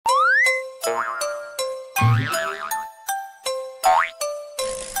Monkey,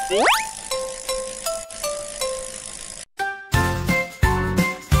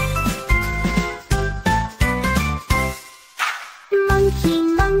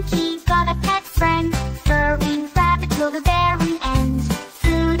 monkey, got a pet friend. Furry rabbit till the very end.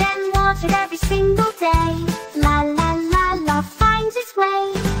 Food and water every single day. La la la la finds its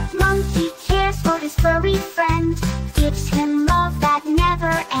way. Monkey cares for his furry friend. Gives him love that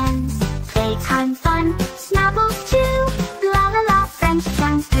never ends. Playtime fun, snuggles too. La la la friendship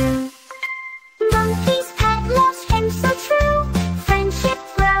shines through. Monkey's pet loves him so true. Friendship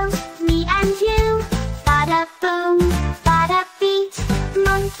grows, me and you. Bada boom, bada beat.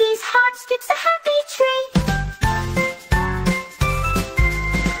 Monkey's heart skips a happy tree.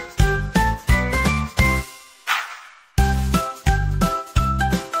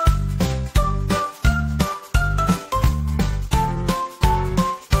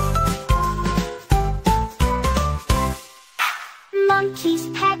 Monkey's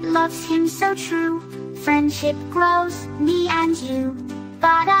pet loves him so true. Friendship grows, me and you.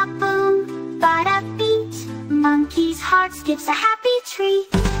 Bada boom, bada beat. Monkey's heart skips a happy tree.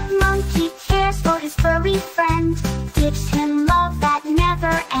 Monkey cares for his furry friend. Gives him love that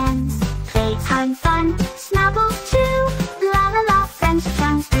never ends. Playtime fun, snuggles too. La la la friendship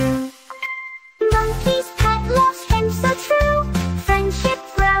shines through. Monkey's pet loves him so true. Friendship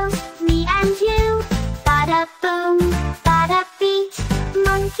grows, me and you. Bada boom, bada beat.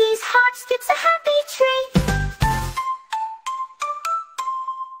 Monkey's heart skips a happy tree.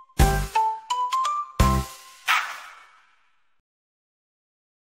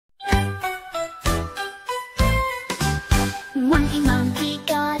 Monkey, monkey,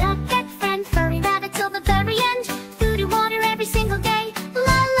 got a pet friend. Furry rabbit till the very end. Food and water every single day.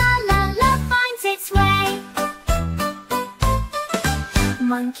 La la la la finds its way.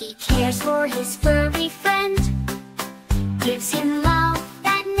 Monkey cares for his furry friend. Gives him love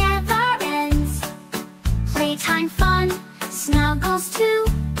that never ends. Playtime fun, snuggles too.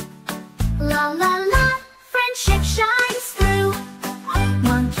 La la la, friendship shines through.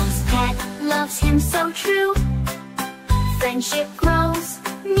 Monkey's pet loves him so true. Friendship grows,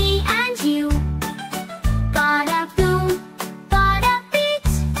 me and you. Bada boom, bada beat.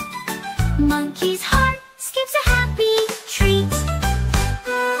 Monkey's heart skips a happy treat.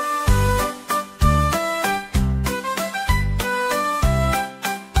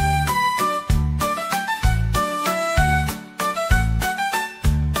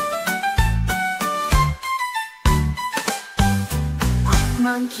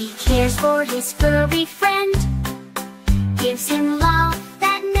 Monkey cares for his furry friend. Gives him love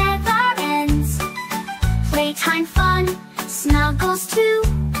that never ends. Playtime fun, snuggles too.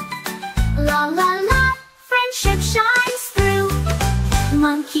 La la la, friendship shines through.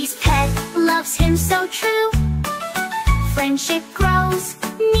 Monkey's pet loves him so true. Friendship grows,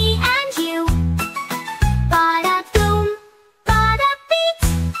 me and